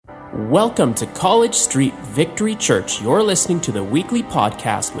Welcome to College Street Victory Church. You're listening to the weekly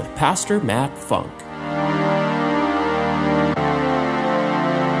podcast with Pastor Matt Funk.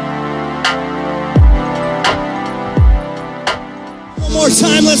 One more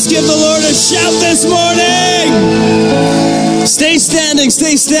time, let's give the Lord a shout this morning. Stay standing,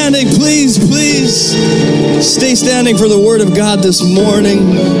 please. Stay standing for the Word of God this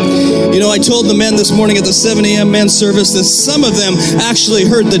morning. You know, I told the men this morning at the 7 a.m. men's service that some of them actually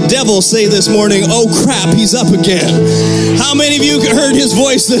heard the devil say this morning, "Oh crap, he's up again." How many of you heard his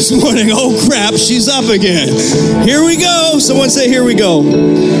voice this morning? "Oh crap, she's up again." Here we go. Someone say, "Here we go."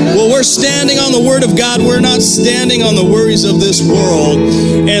 Well, we're standing on the Word of God. We're not standing on the worries of this world.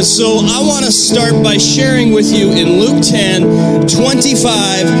 And so I want to start by sharing with you in Luke 10,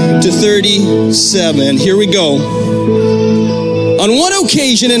 25 to 37. Here we go. On one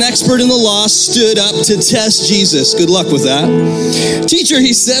occasion, an expert in the law stood up to test Jesus. Good luck with that. "Teacher,"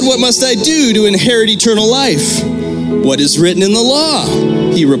 he said, "what must I do to inherit eternal life?" "What is written in the law?"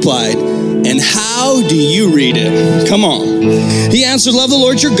 he replied. "And how do you read it?" Come on. He answered, "Love the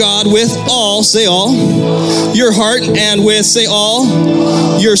Lord your God with all," say all, "your heart, and with," say all,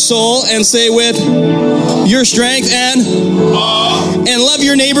 "your soul," and say with, "your strength," and love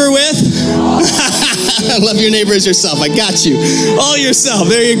your neighbor with, love your neighbor as yourself. I got you. All yourself.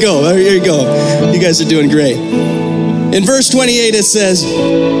 There you go. There you go. You guys are doing great. In verse 28, it says,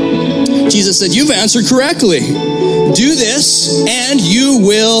 Jesus said, "You've answered correctly. Do this and you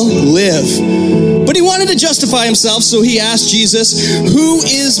will live." But he wanted to justify himself, so he asked Jesus, "Who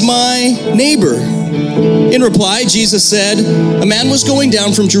is my neighbor?" In reply, Jesus said, "A man was going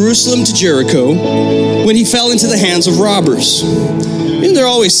down from Jerusalem to Jericho when he fell into the hands of robbers." Isn't there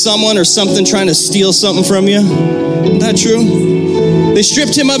always someone or something trying to steal something from you? Isn't that true? They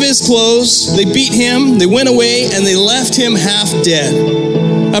stripped him of his clothes, they beat him, they went away, and they left him half dead.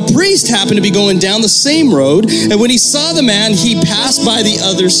 A priest happened to be going down the same road, and when he saw the man, he passed by the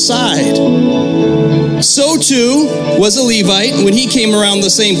other side. So too was a Levite, when he came around the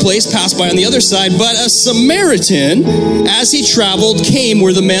same place, passed by on the other side. But a Samaritan, as he traveled, came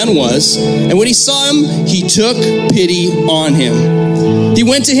where the man was, and when he saw him, he took pity on him. He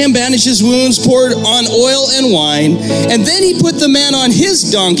went to him, bandaged his wounds, poured on oil and wine, and then he put the man on his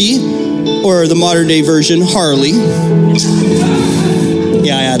donkey, or the modern day version, Harley.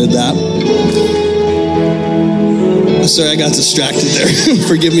 Yeah, I added that. Sorry, I got distracted there.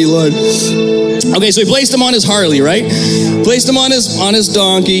 Forgive me, Lord. Okay, so he placed him on his Harley, right? Placed him on his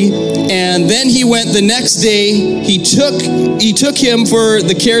donkey, and then he went the next day. He took him for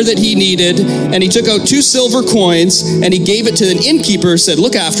the care that he needed, and he took out 2 silver coins, and he gave it to an innkeeper, said,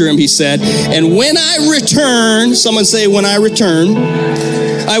 "Look after him," he said, "and when I return," someone say, "when I return,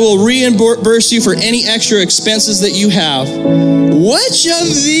 I will reimburse you for any extra expenses that you have." Which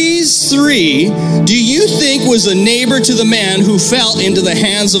of these 3 do you think was a neighbor to the man who fell into the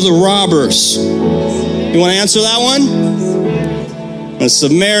hands of the robbers? You want to answer that one? A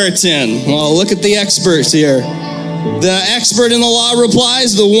Samaritan. Well, look at the experts here. The expert in the law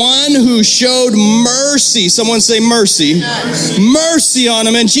replies, "The one who showed mercy." Someone say mercy. Mercy on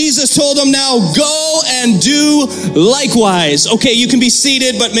him. And Jesus told him, "Now go and do likewise." Okay, you can be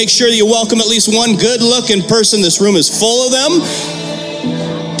seated, but make sure you welcome at least one good-looking person. This room is full of them.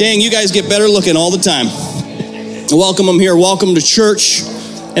 Dang, you guys get better looking all the time. Welcome them here. Welcome to church.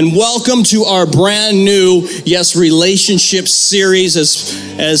 And welcome to our brand new, relationship series.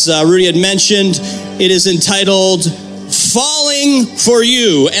 As Rudy had mentioned, it is entitled "Falling for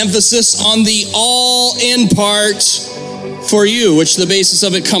You," emphasis on the all-in part for you, which the basis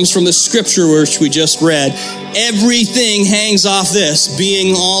of it comes from the scripture which we just read. Everything hangs off this,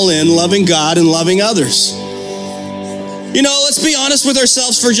 being all in, loving God and loving others. You know, let's be honest with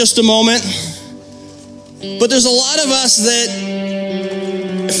ourselves for just a moment. But there's a lot of us that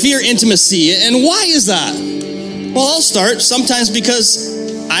fear intimacy. And why is that? Well, I'll start. Sometimes because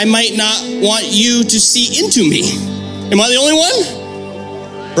I might not want you to see into me. Am I the only one?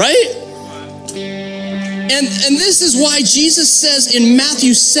 Right? And this is why Jesus says in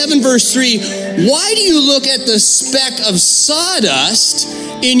Matthew 7 verse 3, "Why do you look at the speck of sawdust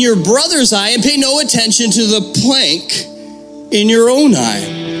in your brother's eye and pay no attention to the plank in your own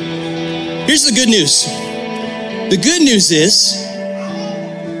eye?" Here's the good news. The good news is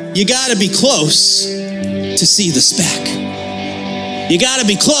you got to be close to see the speck. You got to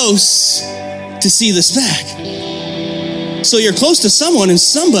be close to see the speck. So you're close to someone, and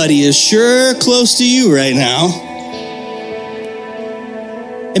somebody is sure close to you right now.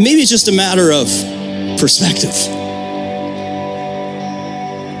 And maybe it's just a matter of perspective.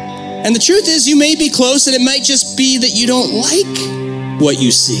 And the truth is, you may be close, and it might just be that you don't like what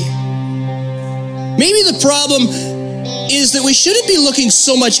you see. Maybe the problem is that we shouldn't be looking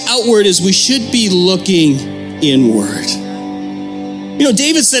so much outward as we should be looking inward. You know,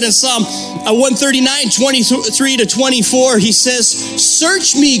 David said in Psalm 139, 23 to 24, he says,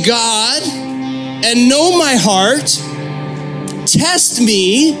 "Search me, God, and know my heart. Test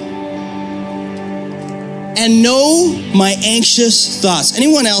me and know my anxious thoughts."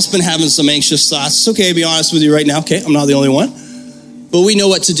 Anyone else been having some anxious thoughts? It's okay to be honest with you right now. Okay, I'm not the only one. But we know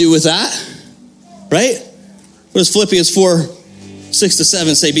what to do with that, right? What does Philippians 4, 6 to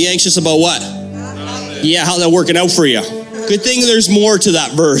 7 say? Be anxious about what? Yeah, how's that working out for you? Good thing there's more to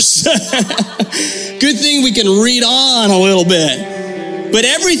that verse. Good thing we can read on a little bit. But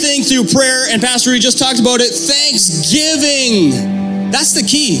everything through prayer, and Pastor Reed just talked about it, thanksgiving. That's the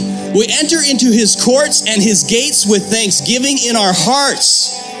key. We enter into his courts and his gates with thanksgiving in our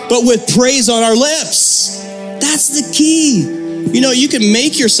hearts, but with praise on our lips. That's the key. You know, you can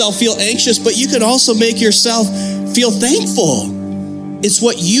make yourself feel anxious, but you can also make yourself feel thankful. It's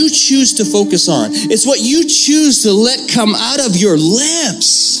what you choose to focus on. It's what you choose to let come out of your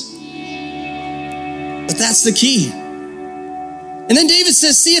lips. But that's the key. And then David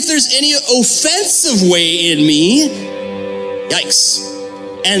says, see if there's any offensive way in me. Yikes.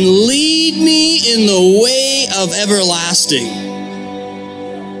 And lead me in the way of everlasting.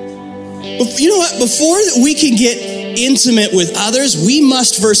 But you know what? Before we can get intimate with others, we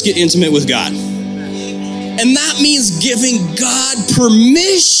must first get intimate with God. And that means giving God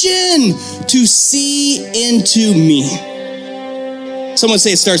permission to see into me. Someone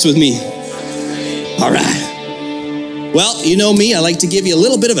say it starts with me. All right. Well, you know me, I like to give you a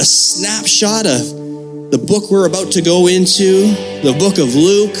little bit of a snapshot of the book we're about to go into, the book of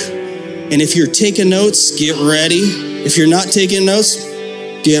Luke. And if you're taking notes, get ready. If you're not taking notes,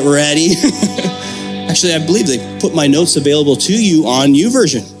 get ready. Actually, I believe they put my notes available to you on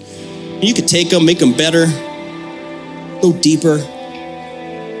YouVersion. You could take them, make them better, go deeper.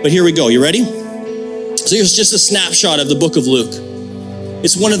 But here we go. You ready? So here's just a snapshot of the book of Luke.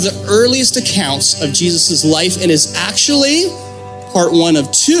 It's one of the earliest accounts of Jesus' life and is actually part 1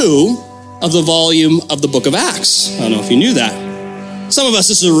 of 2 of the volume of the book of Acts. I don't know if you knew that. Some of us,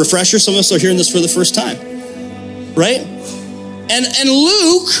 this is a refresher. Some of us are hearing this for the first time, right? And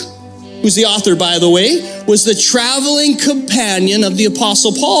Luke, who's the author, by the way, was the traveling companion of the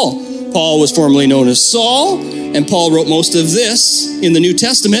Apostle Paul. Paul was formerly known as Saul, and Paul wrote most of this in the New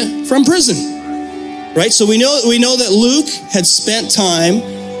Testament from prison, right? So we know that Luke had spent time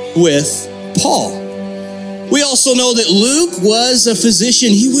with Paul. We also know that Luke was a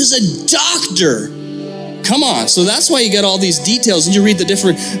physician. He was a doctor. Come on. So that's why you get all these details. And you read the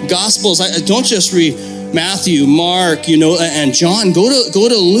different Gospels. Don't just read Matthew, Mark, and John. Go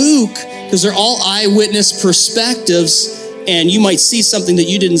to Luke, because they're all eyewitness perspectives. And you might see something that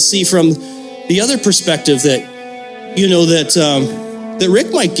you didn't see from the other perspective that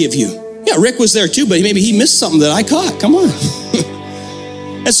Rick might give you. Yeah, Rick was there too, but maybe he missed something that I caught. Come on.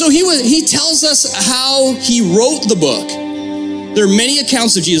 And so he tells us how he wrote the book. There are many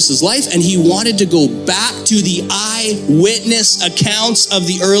accounts of Jesus' life, and he wanted to go back to the eyewitness accounts of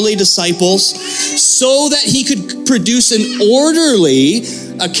the early disciples so that he could produce an orderly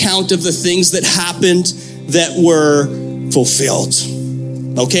account of the things that happened that were fulfilled.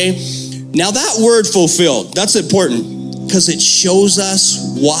 Okay? Now that word fulfilled, that's important because it shows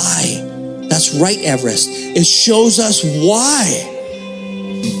us why. That's right, Everest. It shows us why.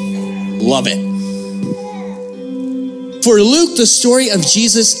 Love it. For Luke, the story of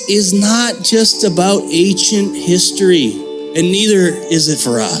Jesus is not just about ancient history, and neither is it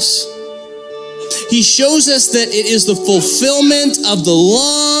for us. He shows us that it is the fulfillment of the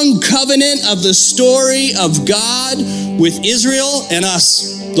long covenant of the story of God with Israel and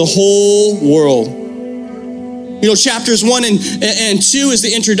us, the whole world. Chapters 1 and 2 is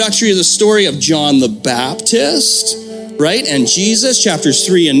the introductory of the story of John the Baptist, right? And Jesus. Chapters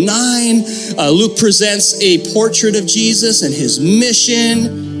 3 and 9, Luke presents a portrait of Jesus and his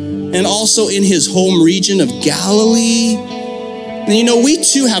mission, and also in his home region of Galilee. And we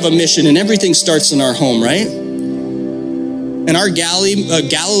too have a mission, and everything starts in our home, right? And our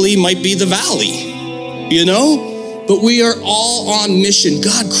Galilee might be the valley, But we are all on mission.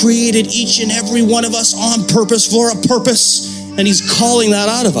 God created each and every one of us on purpose for a purpose, and he's calling that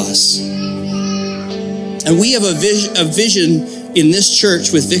out of us. And we have a vision in this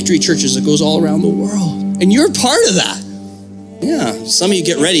church with Victory Churches that goes all around the world. And you're part of that. Yeah, some of you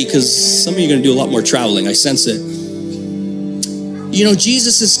get ready because some of you are going to do a lot more traveling. I sense it.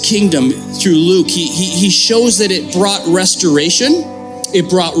 Jesus' kingdom through Luke, he shows that it brought restoration, it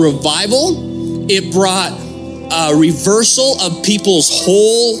brought revival, it brought a reversal of people's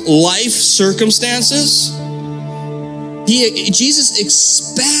whole life circumstances. Jesus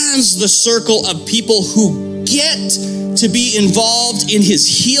expands the circle of people who get to be involved in his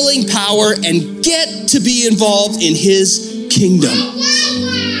healing power and get to be involved in his kingdom.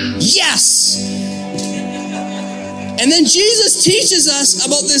 Yes! And then Jesus teaches us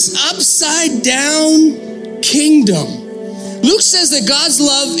about this upside down kingdom. Luke says that God's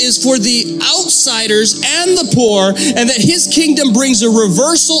love is for the outsiders and the poor, and that his kingdom brings a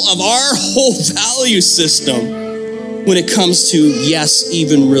reversal of our whole value system when it comes to, yes,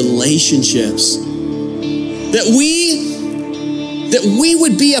 even relationships. That we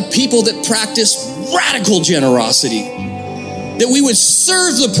would be a people that practice radical generosity. That we would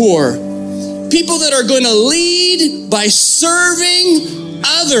serve the poor. People that are going to lead by serving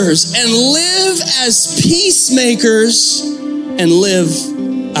others and live as peacemakers and live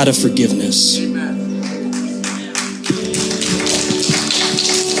out of forgiveness.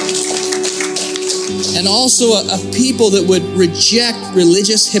 And also a people that would reject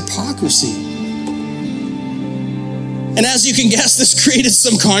religious hypocrisy. And as you can guess, this created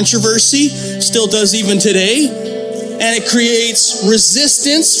some controversy, still does even today. And it creates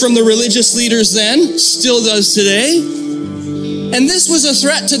resistance from the religious leaders then, still does today. And this was a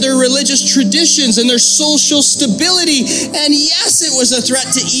threat to their religious traditions and their social stability. And yes, it was a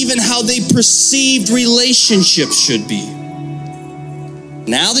threat to even how they perceived relationships should be.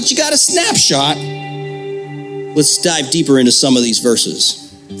 Now that you got a snapshot, let's dive deeper into some of these verses.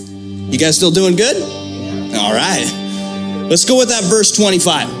 You guys still doing good? All right. Let's go with that verse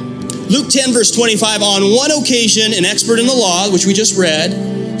 25. Luke 10, verse 25, on one occasion, an expert in the law, which we just read,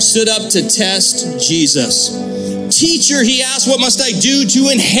 stood up to test Jesus. Teacher, he asked, what must I do to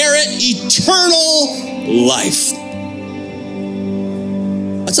inherit eternal life?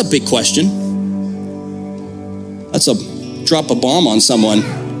 That's a big question. That's a drop a bomb on someone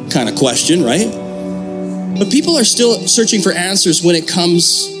kind of question, right? But people are still searching for answers when it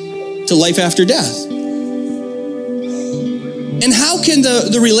comes to life after death. And how can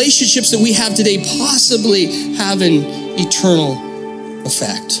the relationships that we have today possibly have an eternal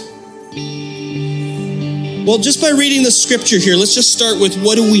effect? Well, just by reading the scripture here, let's just start with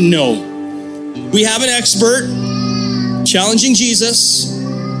what do we know? We have an expert challenging Jesus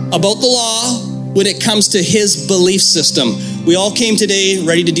about the law when it comes to his belief system. We all came today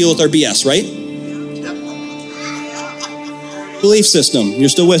ready to deal with our BS, right? Belief system. You're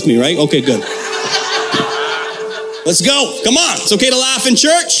still with me, right? Okay, good. Let's go. Come on. It's okay to laugh in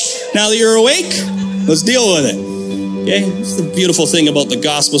church. Now that you're awake, let's deal with it. Okay? It's the beautiful thing about the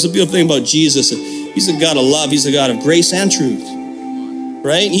gospel. It's the beautiful thing about Jesus. He's a God of love. He's a God of grace and truth.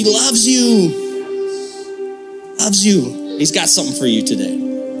 Right? And he loves you. Loves you. He's got something for you today.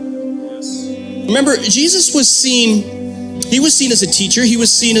 Remember, Jesus was seen as a teacher. He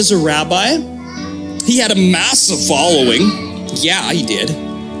was seen as a rabbi. He had a massive following. Yeah, he did.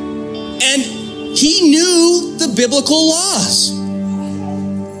 And he knew the biblical laws.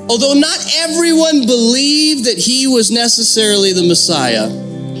 Although not everyone believed that he was necessarily the Messiah,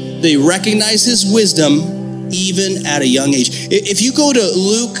 they recognized his wisdom even at a young age. If you go to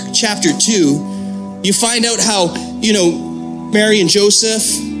Luke chapter 2, you find out how, Mary and Joseph,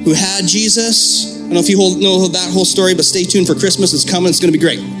 who had Jesus, I don't know if you know that whole story, but stay tuned for Christmas. It's coming. It's going to be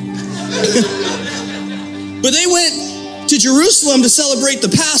great. But they went to Jerusalem to celebrate the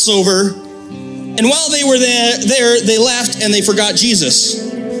Passover. And while they were there, they left and they forgot Jesus.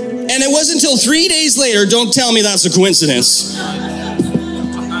 And it wasn't until 3 days later, don't tell me that's a coincidence.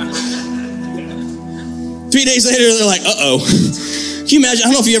 3 days later, they're like, uh-oh. Can you imagine? I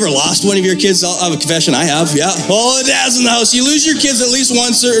don't know if you ever lost one of your kids. I'll have a confession. I have, yeah. All the dads in the house. You lose your kids at least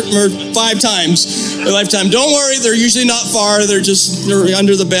once or 5 times in a lifetime. Don't worry, they're usually not far. They're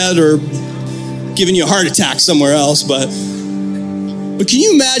under the bed or giving you a heart attack somewhere else. But can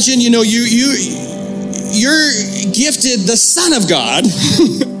you imagine, you're gifted the Son of God,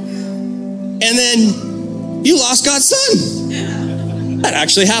 and then you lost God's Son. That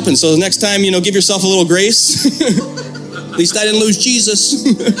actually happened. So the next time, give yourself a little grace. At least I didn't lose Jesus.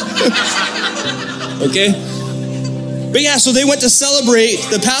 Okay? But yeah, so they went to celebrate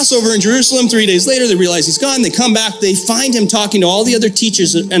the Passover in Jerusalem. 3 days later, they realize he's gone. They come back. They find him talking to all the other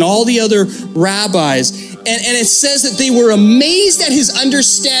teachers and all the other rabbis. And it says that they were amazed at his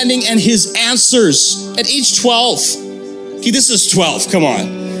understanding and his answers at age 12. Okay, this is 12. Come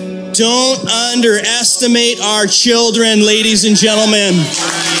on. Don't underestimate our children, ladies and gentlemen.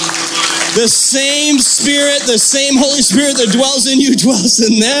 The same Spirit, the same Holy Spirit that dwells in you dwells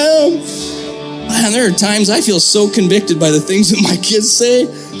in them. Man, there are times I feel so convicted by the things that my kids say.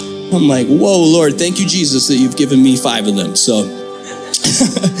 I'm like, whoa, Lord, thank you, Jesus, that you've given me 5 of them. So,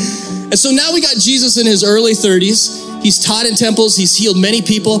 and so now we got Jesus in his early 30s. He's taught in temples. He's healed many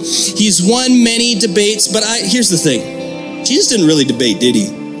people. He's won many debates. But here's the thing. Jesus didn't really debate, did he?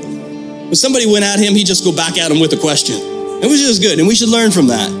 When somebody went at him, he'd just go back at him with a question. It was just good, and we should learn from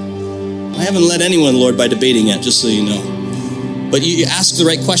that. I haven't led anyone, Lord, by debating yet, just so you know. But you ask the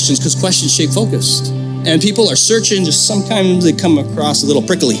right questions, because questions shape focus. And people are searching, just sometimes they come across a little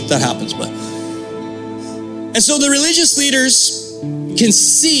prickly. That happens, but. And so the religious leaders can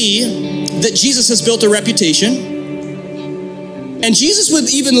see that Jesus has built a reputation. And Jesus would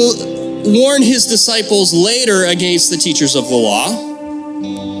even warn his disciples later against the teachers of the law.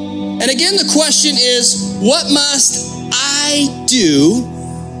 And again, the question is, what must I do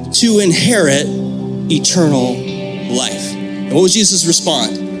to inherit eternal life? And what was Jesus'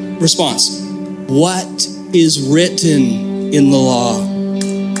 response? What is written in the law?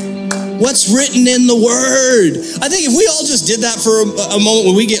 What's written in the Word? I think if we all just did that for a moment,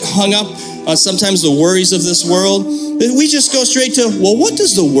 when we get hung up on sometimes the worries of this world, then we just go straight to, well, what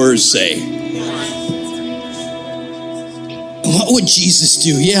does the Word say? What would Jesus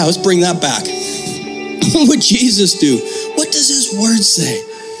do? Yeah, let's bring that back. What would Jesus do? What does his Word say?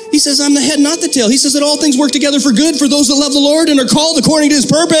 He says, I'm the head, not the tail. He says that all things work together for good for those that love the Lord and are called according to his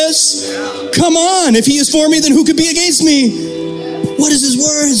purpose. Come on, if he is for me, then who could be against me? What does his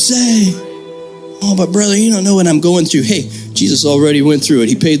Word say? Oh, but brother, you don't know what I'm going through. Hey, Jesus already went through it.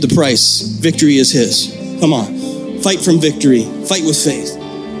 He paid the price. Victory is his. Come on. Fight from victory. Fight with faith.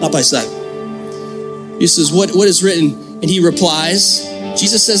 Not by sight. He says, what is written? And he replies,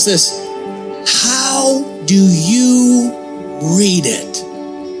 Jesus says this, how do you read it?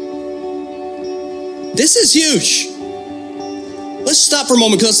 This is huge. Let's stop for a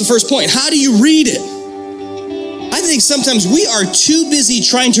moment because that's the first point. How do you read it? I think sometimes we are too busy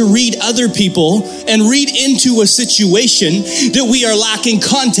trying to read other people and read into a situation that we are lacking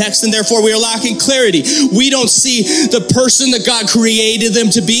context and therefore we are lacking clarity. We don't see the person that God created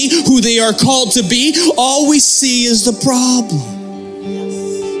them to be, who they are called to be. All we see is the problem.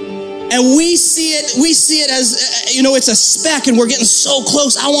 And we see it as, it's a speck and we're getting so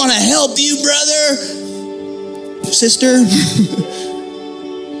close. I want to help you, brother, sister.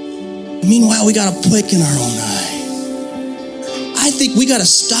 Meanwhile, we got a plank in our own eye. I think we got to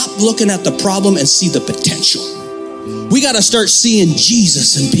stop looking at the problem and see the potential. We got to start seeing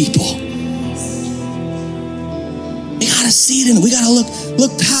Jesus in people. We got to see it in. We got to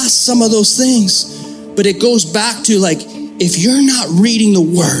look past some of those things. But it goes back to if you're not reading the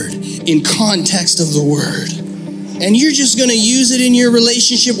Word in context of the Word, and you're just going to use it in your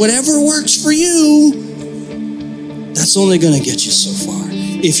relationship, whatever works for you, that's only going to get you so far.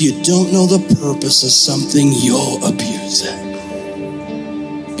 If you don't know the purpose of something, you'll abuse it.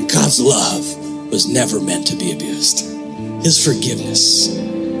 And God's love was never meant to be abused. His forgiveness,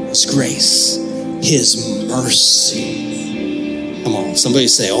 his grace, his mercy. Come on, somebody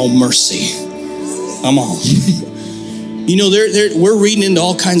say, oh, mercy. Come on. We're reading into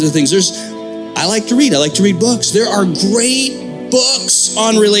all kinds of things. I like to read. I like to read books. There are great books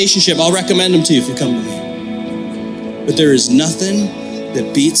on relationship. I'll recommend them to you if you come to me. But there is nothing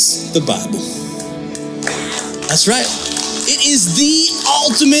that beats the Bible. That's right. It is the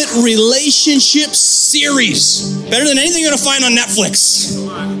ultimate relationship series. Better than anything you're going to find on Netflix.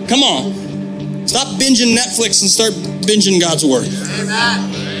 Come on. Stop binging Netflix and start binging God's Word.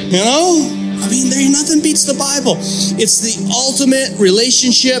 Nothing beats the Bible. It's the ultimate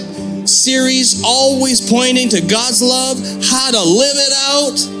relationship series, always pointing to God's love, how to live it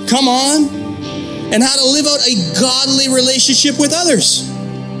out. Come on. And how to live out a godly relationship with others.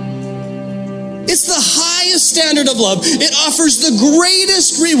 It's the highest standard of love. It offers the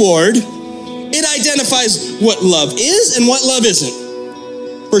greatest reward. It identifies what love is and what love isn't.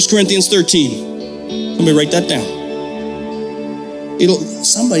 1 Corinthians 13. Let me write that down.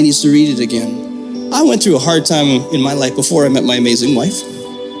 Somebody needs to read it again. I went through a hard time in my life before I met my amazing wife.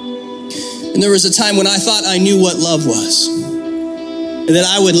 And there was a time when I thought I knew what love was. And that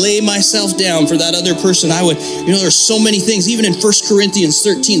I would lay myself down for that other person. There's so many things, even in 1 Corinthians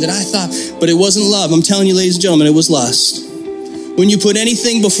 13, that I thought, but it wasn't love. I'm telling you, ladies and gentlemen, it was lust. When you put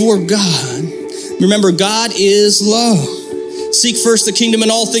anything before God, remember, God is love. Seek first the kingdom and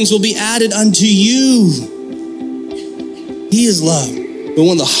all things will be added unto you. He is love. But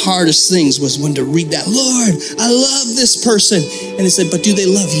one of the hardest things was when to read that, Lord, I love this person. And it said, but do they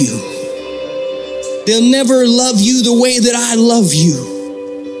love you? They'll never love you the way that I love you.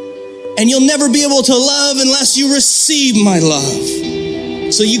 And you'll never be able to love unless you receive my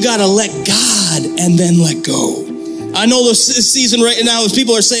love. So you got to let God and then let go. I know this season right now is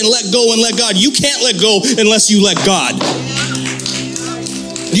people are saying, let go and let God. You can't let go unless you let God.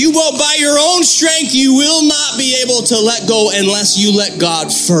 You won't, by your own strength, you will not be able to let go unless you let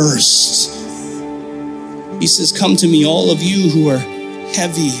God first. He says, come to me, all of you who are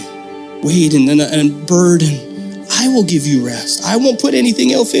heavy, weighted and burdened. I will give you rest. I won't put anything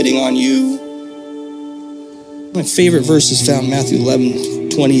ill-fitting on you. My favorite verse is found in Matthew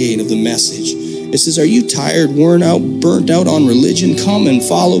 11:28 of the Message. It says, are you tired, worn out, burnt out on religion? Come and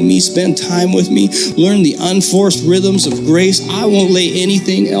follow me, spend time with me, learn the unforced rhythms of grace. I won't lay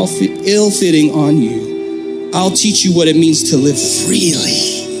anything ill-fitting on you. I'll teach you what it means to live freely.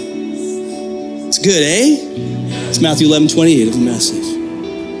 It's good, eh? It's Matthew 11:28 of the Message.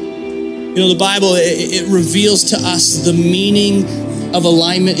 You know, the Bible, it reveals to us the meaning of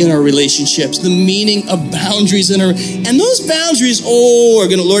alignment in our relationships, the meaning of boundaries and those boundaries,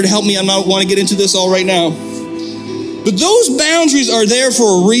 Lord help me, I don't want to get into this all right now. But those boundaries are there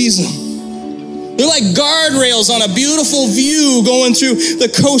for a reason. They're like guardrails on a beautiful view going through the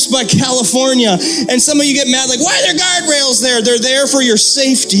coast by California. And some of you get mad, like, why are there guardrails there? They're there for your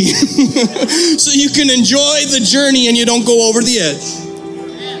safety. So you can enjoy the journey and you don't go over the edge.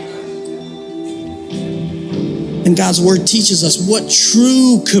 And God's word teaches us what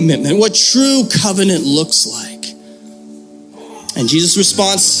true commitment, what true covenant looks like. And Jesus'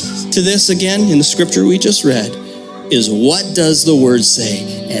 response to this, again, in the scripture we just read, is what does the word say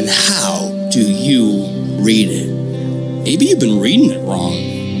and how do you read it? Maybe you've been reading it wrong.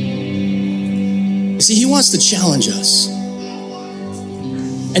 You see, he wants to challenge us.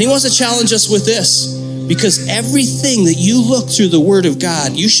 And he wants to challenge us with this. Because everything that you look through the word of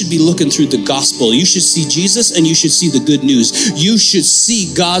God, you should be looking through the gospel. You should see Jesus and you should see the good news. You should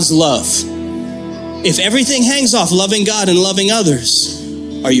see God's love. If everything hangs off loving God and loving others,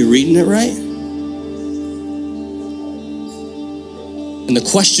 are you reading it right? And the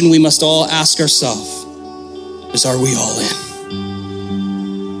question we must all ask ourselves is, are we all in?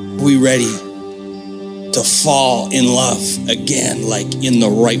 Are we ready to fall in love again, like in the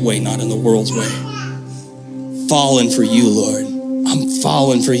right way, not in the world's way? Falling for you, Lord. I'm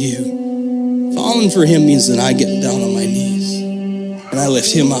falling for you. Falling for him means that I get down on my knees and I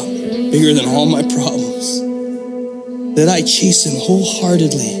lift him up, bigger than all my problems. That I chase him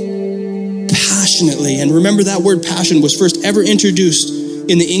wholeheartedly, passionately. And remember, that word passion was first ever introduced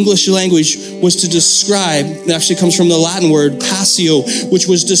in the English language was to describe, it actually comes from the Latin word passio, which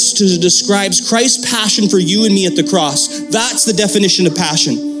was describes Christ's passion for you and me at the cross. That's the definition of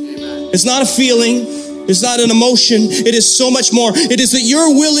passion. It's not a feeling. It's not an emotion. It is so much more. It is that you're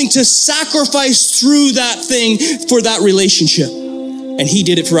willing to sacrifice through that thing for that relationship. And he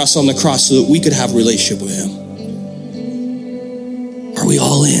did it for us on the cross so that we could have a relationship with him. Are we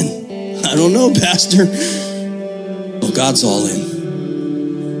all in? I don't know, Pastor. Well, God's all in.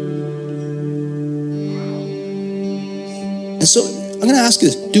 And so I'm going to ask you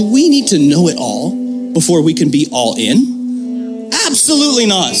this. Do we need to know it all before we can be all in? Absolutely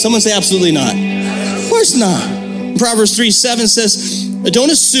not. Someone say absolutely not. Of course not. Proverbs 3:7 says, don't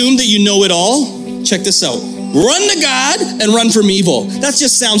assume that you know it all. Check this out. Run to God and run from evil. That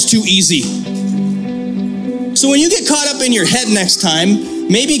just sounds too easy. So when you get caught up in your head next time,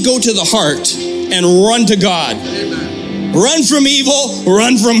 maybe go to the heart and run to God. Run from evil,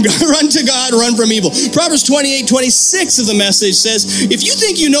 run to God, run from evil. Proverbs 28:26 of the Message says, if you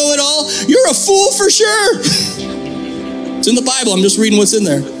think you know it all, you're a fool for sure. It's in the Bible. I'm just reading what's in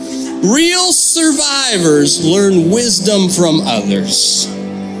there. Real survivors learn wisdom from others.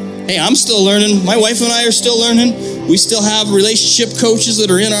 Hey, I'm still learning. My wife and I are still learning. We still have relationship coaches that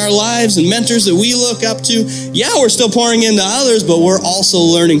are in our lives and mentors that we look up to. Yeah, we're still pouring into others, but we're also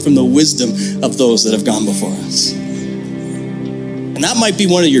learning from the wisdom of those that have gone before us. And that might be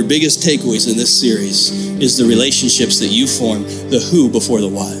one of your biggest takeaways in this series, is the relationships that you form, the who before the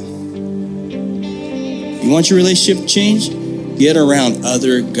what. You want your relationship to change? Get around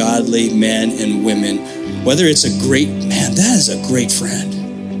other godly men and women. Whether it's a great man, that is a great friend.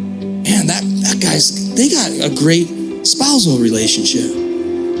 Man, that they got a great spousal relationship.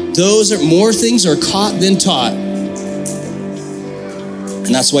 More things are caught than taught.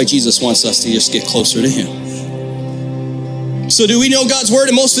 And that's why Jesus wants us to just get closer to him. So do we know God's word?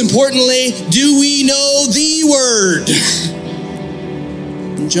 And most importantly, do we know the word?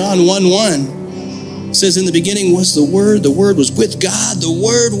 John 1:1 says, in the beginning was the word was with God, the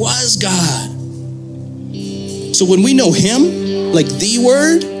word was God. So when we know him, like the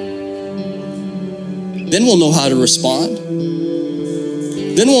word, then we'll know how to respond.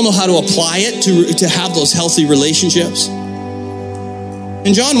 Then we'll know how to apply it to have those healthy relationships.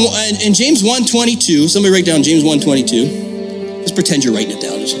 In James 1:22, somebody write down James 1:22. Just pretend you're writing it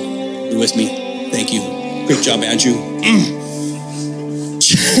down. Just you're with me. Thank you. Great job, Andrew.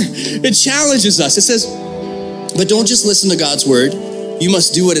 It challenges us. It says, but don't just listen to God's word. You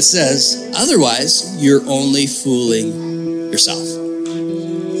must do what it says. Otherwise, you're only fooling yourself.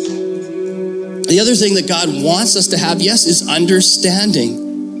 The other thing that God wants us to have, yes, is understanding.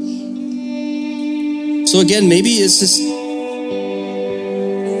 So again, maybe it's just,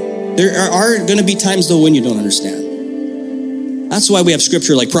 there are going to be times though when you don't understand. That's why we have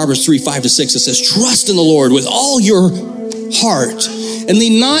scripture like Proverbs 3:5-6 that says, trust in the Lord with all your heart and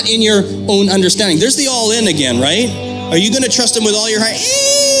lean not in your own understanding. There's the all in again, right? Are you going to trust him with all your heart?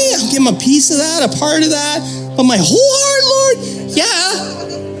 I'll give him a piece of that, a part of that, but my whole heart, Lord?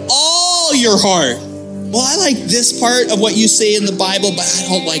 Yeah, all your heart. Well, I like this part of what you say in the Bible, but I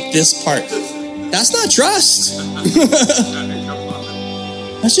don't like this part. That's not trust.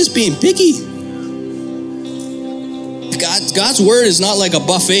 That's just being picky. God's word is not like a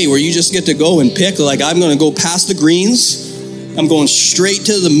buffet where you just get to go and pick, like I'm going to go past the greens. I'm going straight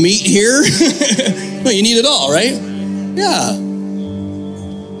to the meat here. No, you need it all, right? Yeah.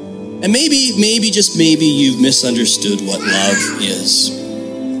 And maybe, just maybe you've misunderstood what love is.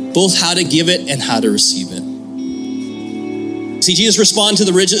 Both how to give it and how to receive it. See, Jesus responded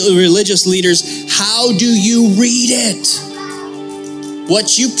to the religious leaders, how do you read it?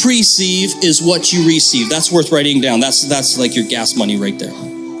 What you perceive is what you receive. That's worth writing down. That's like your gas money right there.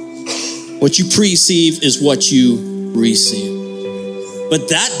 What you perceive is what you receive. But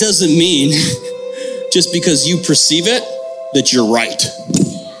that doesn't mean just because you perceive it that you're right.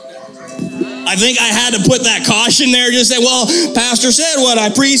 I think I had to put that caution there, just say, well, pastor said what I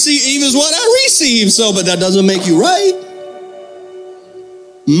perceive is what I receive. So, but that doesn't make you right.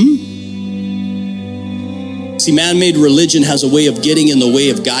 See, man-made religion has a way of getting in the way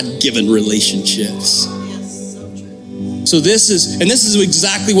of God-given relationships. So this is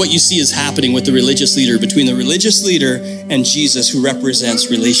exactly what you see is happening with the religious leader, between the religious leader and Jesus, who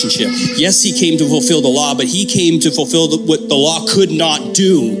represents relationship. Yes, he came to fulfill the law, but he came to fulfill what the law could not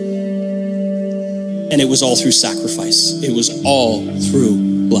do. And it was all through sacrifice. It was all through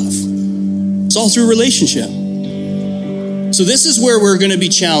love. It's all through relationship. So this is where we're going to be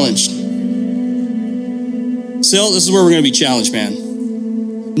challenged. Still, this is where we're going to be challenged, man.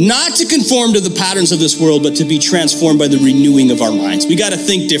 Not to conform to the patterns of this world, but to be transformed by the renewing of our minds. We got to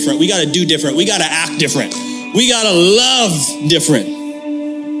think different. We got to do different. We got to act different. We got to love different.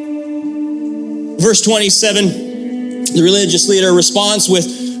 Verse 27, the religious leader responds with,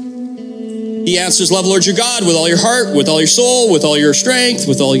 he answers, love Lord your God with all your heart, with all your soul, with all your strength,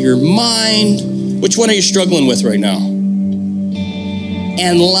 with all your mind. Which one are you struggling with right now?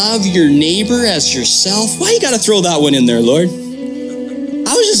 And love your neighbor as yourself. Why you got to throw that one in there, Lord?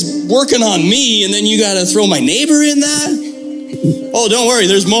 I was just working on me, and then you got to throw my neighbor in that? Oh, don't worry,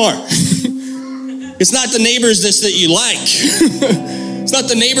 there's more. It's not the neighbors that you like. It's not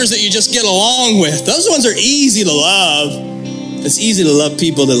the neighbors that you just get along with. Those ones are easy to love. It's easy to love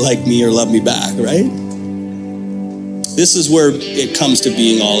people that like me or love me back, right? This is where it comes to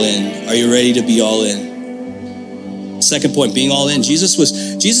being all in. Are you ready to be all in? Second point, being all in. Jesus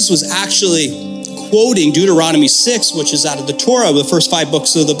was actually quoting Deuteronomy 6, which is out of the Torah. The first 5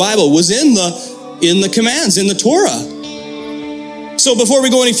 books of the Bible was in the commands, in the Torah. So before we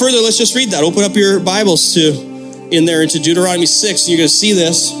go any further, let's just read that. Open up your Bibles into Deuteronomy 6, and you're going to see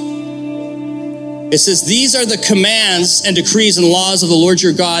this. It says, these are the commands and decrees and laws of the Lord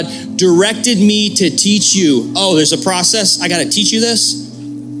your God directed me to teach you. Oh, there's a process. I got to teach you this.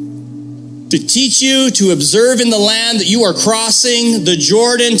 To teach you to observe in the land that you are crossing the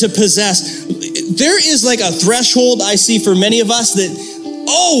Jordan to possess. There is like a threshold I see for many of us that,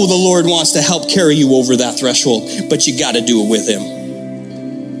 the Lord wants to help carry you over that threshold, but you got to do it with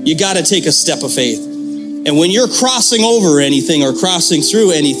him. You got to take a step of faith. And when you're crossing over anything or crossing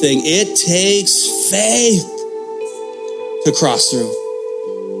through anything, it takes faith to cross through.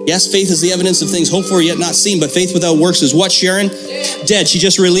 Yes, faith is the evidence of things hoped for yet not seen, but faith without works is what, Sharon? Dead. She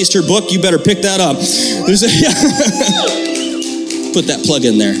just released her book. You better pick that up. Put that plug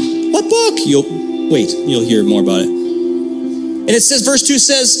in there. What book? You'll hear more about it. And it says, verse 2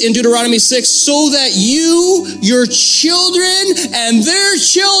 says in Deuteronomy 6, so that you, your children, and their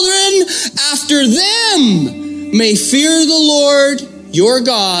children after them may fear the Lord your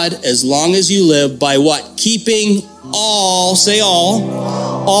God as long as you live, by what? Keeping all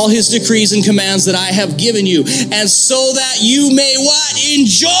his decrees and commands that I have given you, and so that you may what?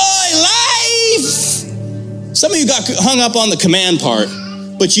 Enjoy life. Some of you got hung up on the command part.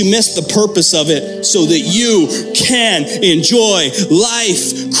 but you missed the purpose of it so that you can enjoy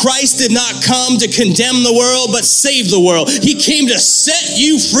life. Christ did not come to condemn the world, but save the world. He came to set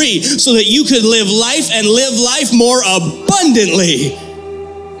you free so that you could live life and live life more abundantly.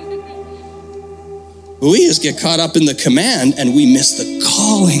 We just get caught up in the command and we miss the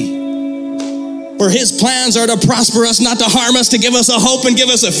calling. For his plans are to prosper us, not to harm us, to give us a hope and give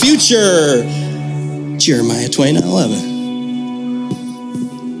us a future. Jeremiah 29:11.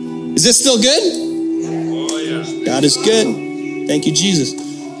 Is this still good? Oh, yes. God is good. Thank you, Jesus.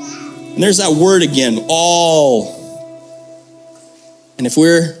 And there's that word again, all. And if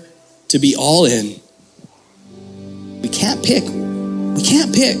we're to be all in, we can't pick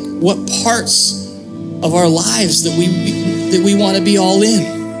what parts of our lives that we want to be all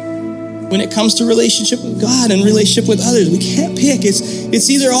in. When it comes to relationship with God and relationship with others, we can't pick. It's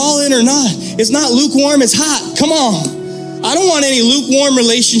either all in or not. It's not lukewarm, it's hot. Come on. I don't want any lukewarm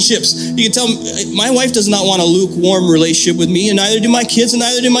relationships. You can tell my wife does not want a lukewarm relationship with me, and neither do my kids, and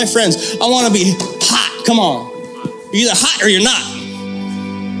neither do my friends. I want to be hot. Come on. You're either hot or you're not.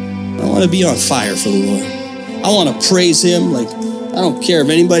 I want to be on fire for the Lord. I want to praise him like I don't care if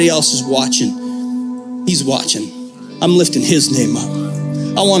anybody else is watching. He's watching. I'm lifting his name up.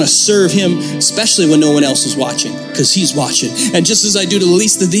 I want to serve him, especially when no one else is watching, because he's watching. And just as I do to the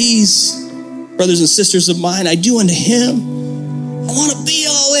least of these, brothers and sisters of mine, I do unto him. I want to be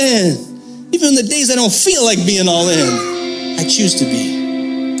all in. Even in the days I don't feel like being all in, I choose to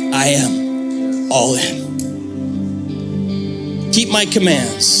be. I am all in. Keep my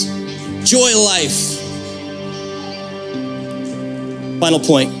commands. Enjoy life. Final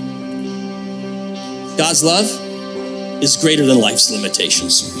point. God's love is greater than life's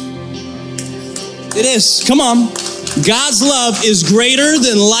limitations. It is. Come on. God's love is greater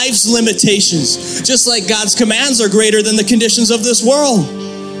than life's limitations. Just like God's commands are greater than the conditions of this world.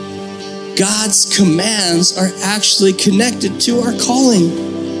 God's commands are actually connected to our calling.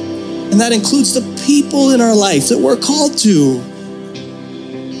 And that includes the people in our life that we're called to.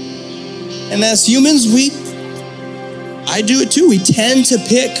 And as humans, I do it too. We tend to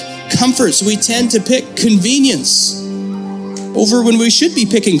pick comforts. We tend to pick convenience over when we should be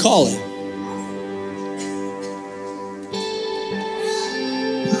picking calling.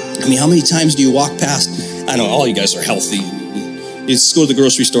 I mean, how many times do you walk past? I know all you guys are healthy. You just go to the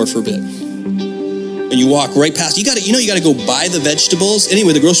grocery store for a bit, and you walk right past. You got to go buy the vegetables.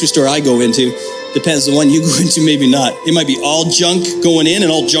 Anyway, the grocery store I go into depends on the one you go into. Maybe not. It might be all junk going in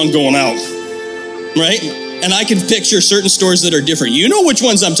and all junk going out, right? And I can picture certain stores that are different. You know which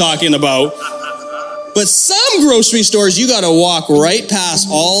ones I'm talking about. But some grocery stores, you got to walk right past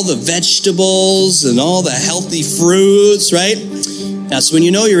all the vegetables and all the healthy fruits, right? That's when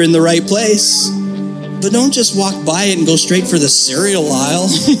you know you're in the right place. But don't just walk by it and go straight for the cereal aisle.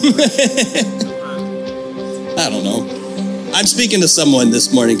 I don't know. I'm speaking to someone this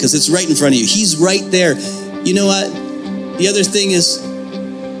morning because it's right in front of you. He's right there. You know what? The other thing is,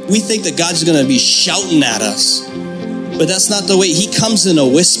 we think that God's going to be shouting at us. But that's not the way. He comes in a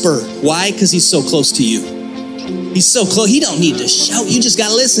whisper. Why? Because he's so close to you. He's so close. He don't need to shout. You just got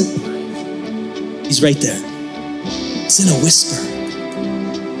to listen. He's right there. It's in a whisper.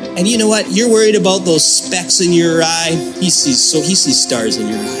 And you know what? You're worried about those specks in your eye. He sees stars in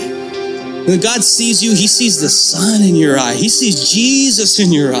your eye. When God sees you, he sees the sun in your eye. He sees Jesus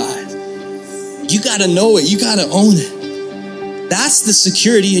in your eye. You got to know it. You got to own it. That's the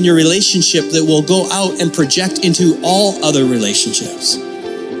security in your relationship that will go out and project into all other relationships.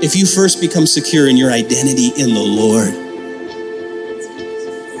 If you first become secure in your identity in the Lord.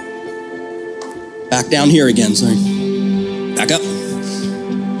 Back down here again, sorry. Back up.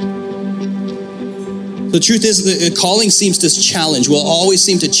 The truth is, the calling seems to challenge, will always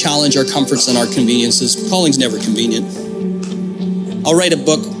seem to challenge our comforts and our conveniences. Calling's never convenient. I'll write a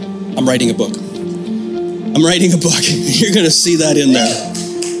book. I'm writing a book. You're going to see that in there.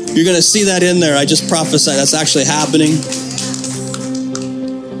 You're going to see that in there. I just prophesied that's actually happening.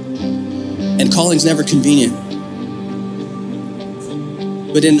 And calling's never convenient.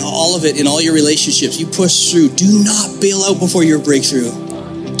 But in all of it, in all your relationships, you push through. Do not bail out before your breakthrough.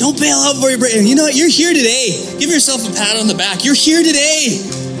 Don't bail out before your breakthrough. You know what? You're here today. Give yourself a pat on the back. You're here today.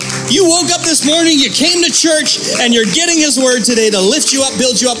 You woke up this morning, you came to church, and you're getting his word today to lift you up,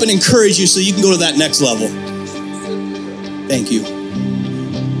 build you up, and encourage you so you can go to that next level. Thank you.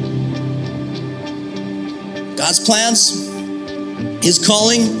 God's plans, his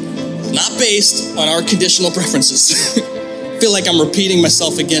calling, not based on our conditional preferences. I feel like I'm repeating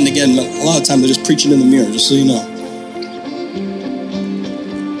myself again and again. A lot of times they're just preaching in the mirror, just so you know.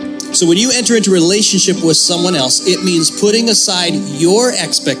 So when you enter into a relationship with someone else, it means putting aside your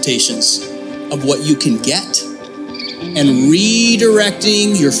expectations of what you can get and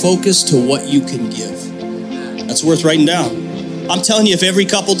redirecting your focus to what you can give. That's worth writing down. I'm telling you, if every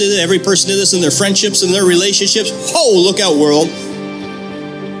couple did it, every person did this in their friendships and their relationships, look out, world.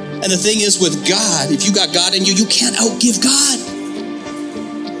 And the thing is with God, if you got God in you, you can't outgive God.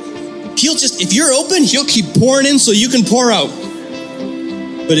 If you're open, he'll keep pouring in so you can pour out.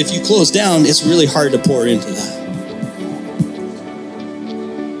 But if you close down, it's really hard to pour into that.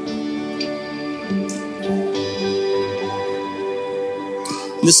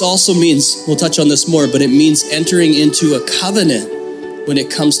 This also means, we'll touch on this more, but it means entering into a covenant when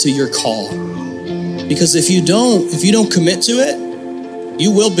it comes to your call. Because if you don't commit to it,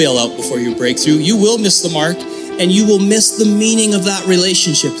 you will bail out before your breakthrough. You will miss the mark, and you will miss the meaning of that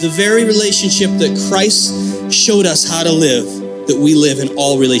relationship, the very relationship that Christ showed us how to live, that we live in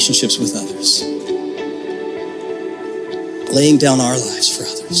all relationships with others. Laying down our lives for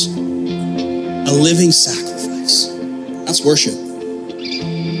others. A living sacrifice. That's worship.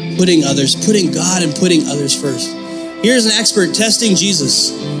 Putting God and putting others first. Here's an expert testing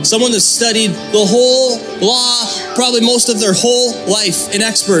Jesus. Someone that studied the whole law, probably most of their whole life, an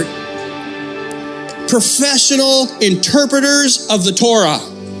expert. Professional interpreters of the Torah.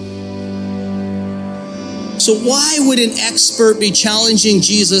 So why would an expert be challenging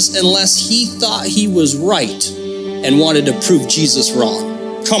Jesus unless he thought he was right and wanted to prove Jesus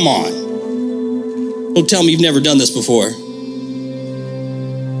wrong? Come on. Don't tell me you've never done this before.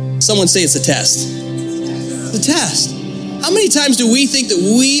 Someone say it's a test. It's a test. How many times do we think that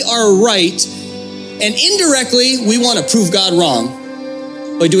we are right and indirectly we want to prove God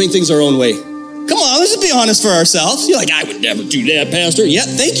wrong by doing things our own way? Come on, let's just be honest for ourselves. You're like, I would never do that, Pastor. Yeah,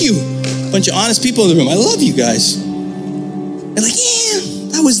 thank you. Bunch of honest people in the room. I love you guys. They're like, yeah,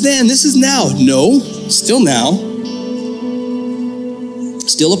 that was then. This is now. No, still now.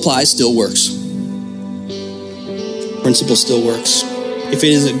 Still applies, still works. Principle still works. If it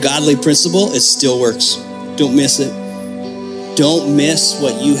is a godly principle, it still works. Don't miss it. Don't miss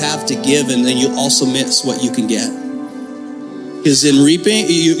what you have to give, and then you'll also miss what you can get. Because in reaping,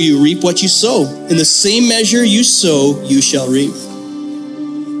 you reap what you sow. In the same measure you sow, you shall reap.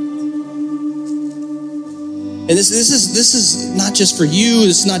 And this is not just for you.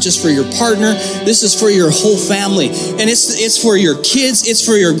 It's not just for your partner. This is for your whole family. And it's for your kids. It's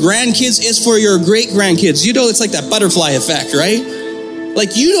for your grandkids. It's for your great-grandkids. You know, it's like that butterfly effect, right?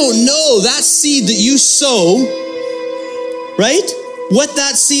 Like, you don't know that seed that you sow, right? What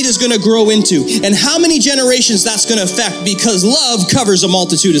that seed is going to grow into and how many generations that's going to affect, because love covers a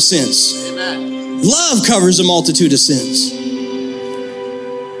multitude of sins. Amen. Love covers a multitude of sins.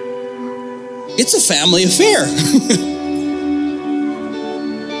 It's a family affair.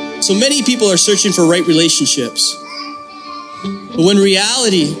 So many people are searching for right relationships. But when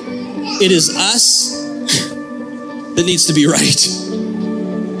reality, it is us that needs to be right.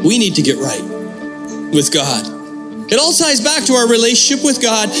 We need to get right with God. It all ties back to our relationship with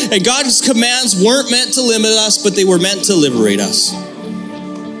God, and God's commands weren't meant to limit us, but they were meant to liberate us.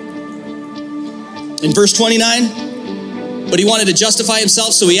 In verse 29, but he wanted to justify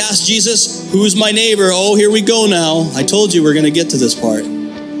himself, so he asked Jesus, who's my neighbor? Oh, here we go now. I told you we're going to get to this part.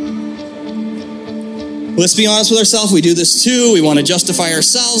 Let's be honest with ourselves. We do this too. We want to justify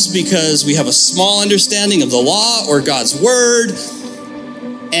ourselves because we have a small understanding of the law or God's word.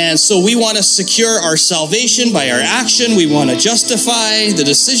 And so we want to secure our salvation by our action. We want to justify the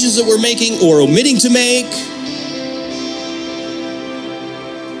decisions that we're making or omitting to make.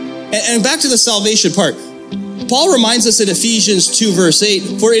 And back to the salvation part. Paul reminds us in Ephesians 2 verse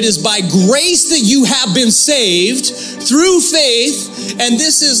 8, for it is by grace that you have been saved through faith, and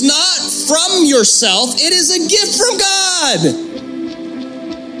this is not from yourself, it is a gift from God.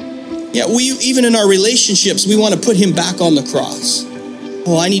 Yeah, even in our relationships, we want to put him back on the cross.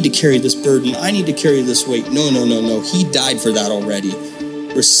 Oh, I need to carry this burden. I need to carry this weight. No. He died for that already.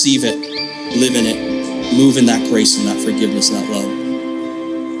 Receive it. Live in it. Move in that grace and that forgiveness and that love.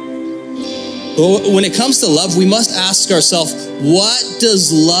 But when it comes to love, we must ask ourselves, what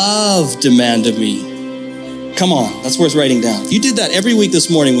does love demand of me? Come on, that's worth writing down. You did that every week this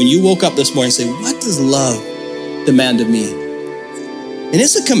morning. When you woke up this morning, say, what does love demand of me? And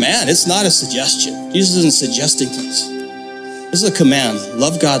it's a command. It's not a suggestion. Jesus isn't suggesting things. This is a command.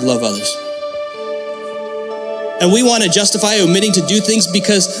 Love God, love others. And we want to justify omitting to do things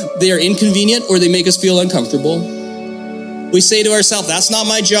because they are inconvenient or they make us feel uncomfortable. We say to ourselves, that's not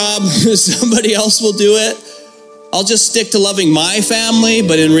my job. Somebody else will do it. I'll just stick to loving my family.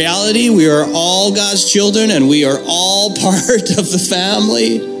 But in reality, we are all God's children and we are all part of the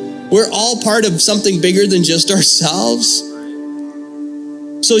family. We're all part of something bigger than just ourselves.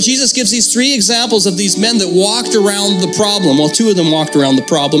 So Jesus gives these 3 examples of these men that walked around the problem. Well, 2 of them walked around the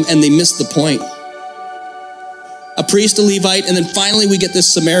problem and they missed the point. A priest, a Levite, and then finally we get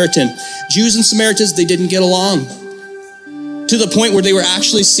this Samaritan. Jews and Samaritans, they didn't get along to the point where they were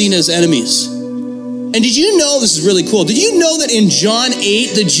actually seen as enemies. And did you know, this is really cool, did you know that in John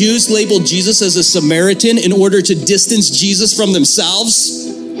 8, the Jews labeled Jesus as a Samaritan in order to distance Jesus from themselves?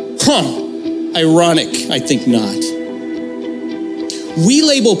 Ironic, I think not. We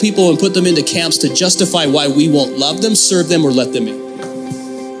label people and put them into camps to justify why we won't love them, serve them, or let them in.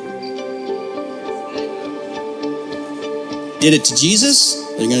 Did it to Jesus,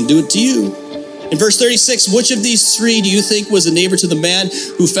 they're going to do it to you. In verse 36, which of these 3 do you think was a neighbor to the man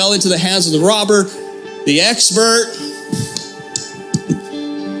who fell into the hands of the robber? The expert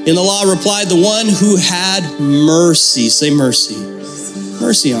in the law replied, the one who had mercy. Say mercy.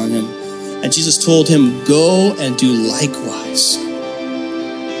 Mercy on him. And Jesus told him, go and do likewise.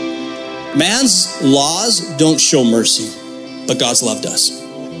 Man's laws don't show mercy, but God's loved us.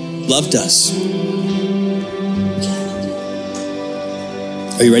 Loved us.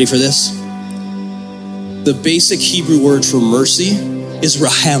 Are you ready for this? The basic Hebrew word for mercy is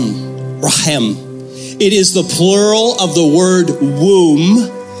rahem. Rahem. It is the plural of the word womb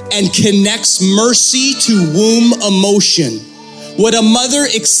and connects mercy to womb emotion. What a mother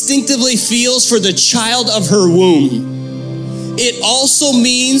instinctively feels for the child of her womb. It also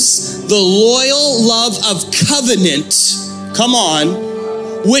means the loyal love of covenant, come on,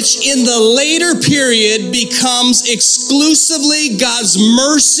 which in the later period becomes exclusively God's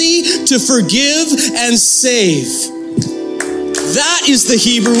mercy to forgive and save. That is the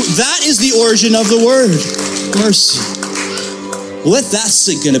Hebrew, that is the origin of the word, mercy. Let that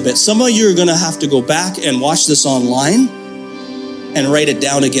sink in a bit. Some of you are going to have to go back and watch this online and write it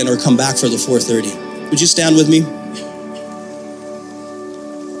down again or come back for the 4:30. Would you stand with me?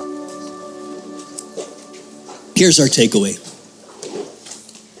 Here's our takeaway.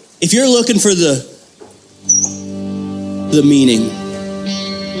 If you're looking for the meaning,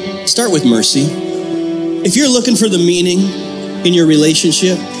 start with mercy. If you're looking for the meaning in your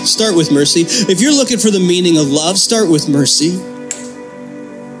relationship, start with mercy. If you're looking for the meaning of love, start with mercy.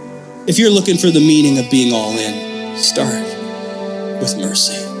 If you're looking for the meaning of being all in, start with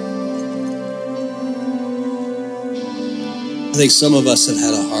mercy. I think some of us have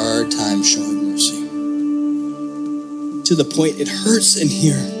had a hard time showing mercy. To the point it hurts in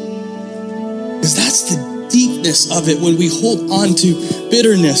here. Because that's the deepness of it when we hold on to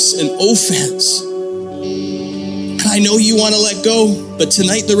bitterness and offense. I know you want to let go, but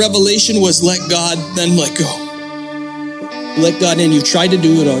tonight the revelation was let God, then let go. Let God in. You try to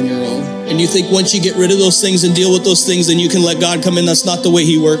do it on your own. And you think once you get rid of those things and deal with those things, then you can let God come in. That's not the way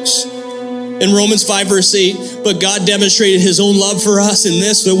he works. In Romans 5 verse 8, but God demonstrated his own love for us in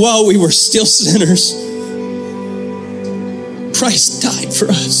this, that while we were still sinners, Christ died for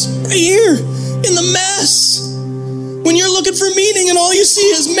us. Right here, in the mess. When you're looking for meaning and all you see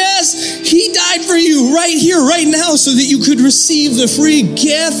is mess, he died for you right here, right now, so that you could receive the free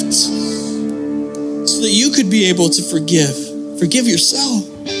gift, so that you could be able to forgive yourself,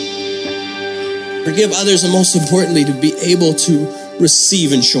 forgive others, and most importantly, to be able to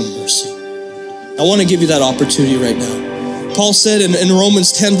receive and show mercy. I want to give you that opportunity right now. Paul said in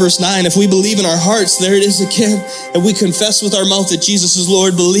Romans 10 verse 9, if we believe in our hearts, there it is again, and we confess with our mouth that Jesus is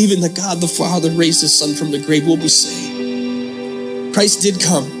Lord, believing that God the Father raised his Son from the grave, we'll be saved. Christ did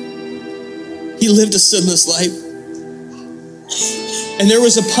come. He lived a sinless life. And there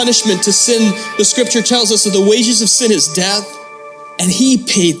was a punishment to sin. The scripture tells us that the wages of sin is death, and he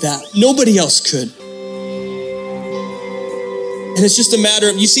paid that. Nobody else could. And it's just a matter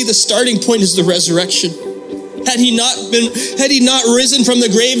of, you see, the starting point is the resurrection. Had he not risen from the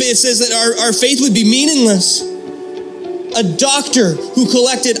grave, it says that our faith would be meaningless. A doctor who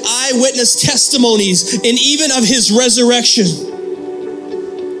collected eyewitness testimonies and even of his resurrection.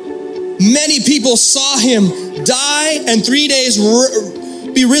 Many people saw him die and 3 days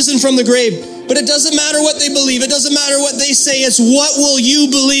be risen from the grave. But it doesn't matter what they believe. It doesn't matter what they say. It's what will you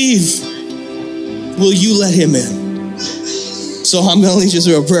believe? Will you let him in? So I'm going to lead you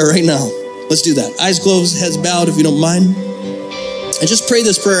through a prayer right now. Let's do that. Eyes closed, heads bowed, if you don't mind. And just pray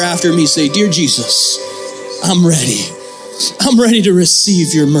this prayer after me. Say, dear Jesus, I'm ready. I'm ready to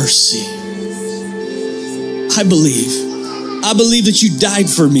receive your mercy. I believe that you died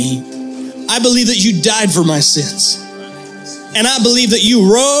for me. I believe that you died for my sins. And I believe that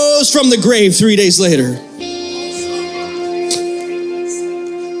you rose from the grave 3 days later.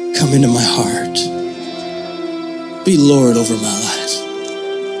 Come into my heart. Be Lord over my life.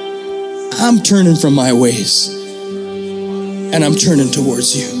 I'm turning from my ways and I'm turning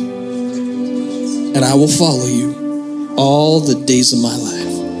towards you. And I will follow you all the days of my life.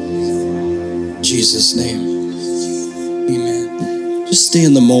 In Jesus' name, amen. Just stay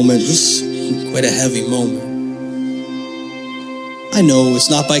in the moment. This is quite a heavy moment. I know it's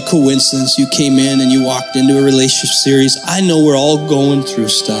not by coincidence you came in and you walked into a relationship series. I know we're all going through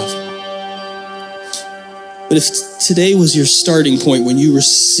stuff. But if today was your starting point when you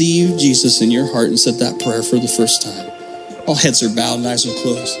received Jesus in your heart and said that prayer for the first time, all heads are bowed and eyes are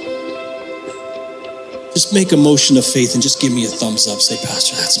closed. Just make a motion of faith and just give me a thumbs up. Say,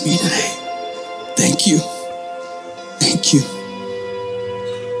 Pastor, that's me today. Thank you. Thank you.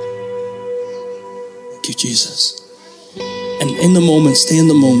 Thank you, Jesus. And in the moment, stay in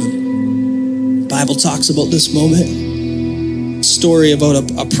the moment. The Bible talks about this moment. Story about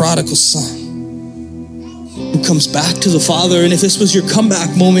a prodigal son who comes back to the Father. And if this was your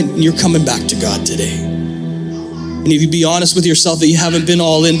comeback moment, you're coming back to God today. And if you be honest with yourself that you haven't been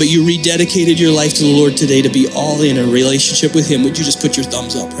all in, but you rededicated your life to the Lord today to be all in a relationship with Him, would you just put your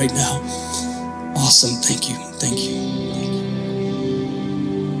thumbs up right now? Awesome. Thank you. Thank you.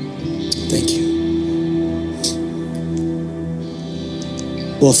 Thank you.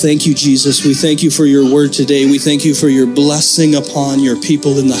 Well, thank you, Jesus. We thank you for your word today. We thank you for your blessing upon your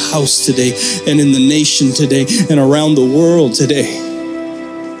people in the house today and in the nation today and around the world today.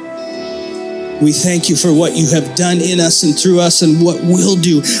 We thank you for what you have done in us and through us and what we'll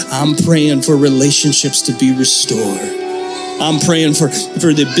do. I'm praying for relationships to be restored. I'm praying for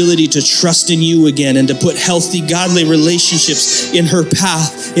the ability to trust in you again and to put healthy, godly relationships in her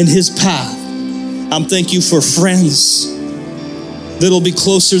path, in his path. I'm thank you for friends that'll be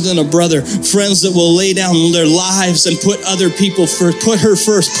closer than a brother, friends that will lay down their lives and put other people first, put her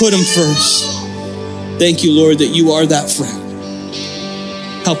first, put them first. Thank you, Lord, that you are that friend.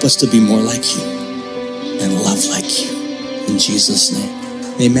 Help us to be more like you and love like you. In Jesus' name,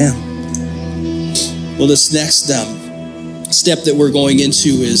 amen. Well, this next step that we're going into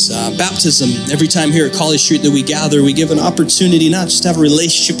is baptism. Every time here at College Street that we gather, we give an opportunity not just to have a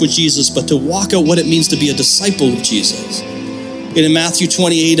relationship with Jesus, but to walk out what it means to be a disciple of Jesus. And in Matthew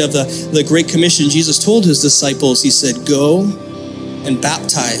 28 of the Great Commission, Jesus told his disciples, he said, go and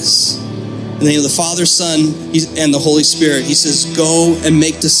baptize. In the name of the Father, Son, and the Holy Spirit. He says, go and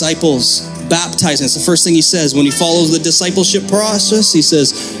make disciples, baptizing. It's the first thing he says. When he follows the discipleship process, he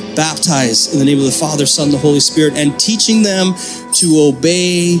says, baptize in the name of the Father, Son, the Holy Spirit, and teaching them to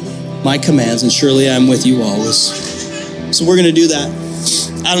obey my commands. And surely I'm with you always. So we're going to do that.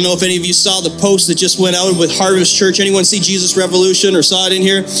 I don't know if any of you saw the post that just went out with Harvest Church. Anyone see Jesus Revolution or saw it in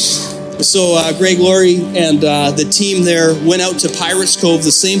here? So Greg Laurie and the team there went out to Pirates Cove,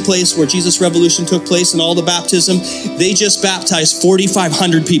 the same place where Jesus Revolution took place and all the baptism. They just baptized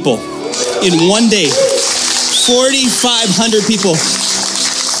 4,500 people in one day. 4,500 people.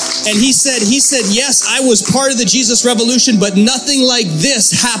 And he said, yes, I was part of the Jesus Revolution, but nothing like this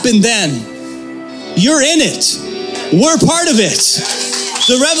happened then. You're in it. We're part of it.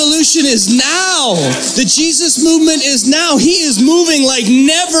 The revolution is now. The Jesus movement is now. He is moving like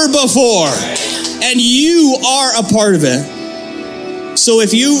never before. And you are a part of it. So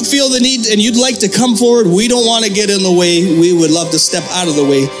if you feel the need and you'd like to come forward, we don't want to get in the way. We would love to step out of the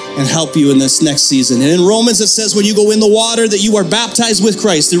way and help you in this next season. And in Romans, it says when you go in the water that you are baptized with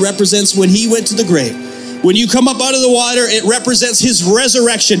Christ. It represents when he went to the grave. When you come up out of the water, it represents his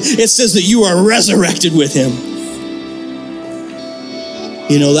resurrection. It says that you are resurrected with him.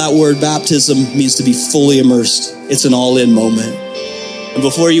 You know, that word baptism means to be fully immersed. It's an all-in moment. And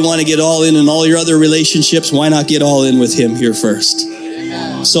before you want to get all in all your other relationships, why not get all in with him here first?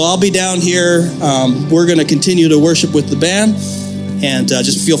 So I'll be down here. We're going to continue to worship with the band. And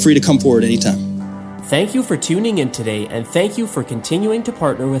just feel free to come forward anytime. Thank you for tuning in today, and thank you for continuing to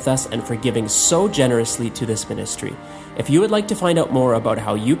partner with us and for giving so generously to this ministry. If you would like to find out more about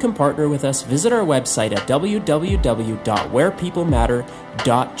how you can partner with us, visit our website at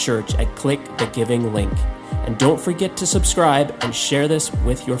www.wherepeoplematter.church and click the giving link. And don't forget to subscribe and share this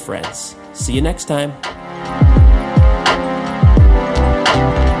with your friends. See you next time.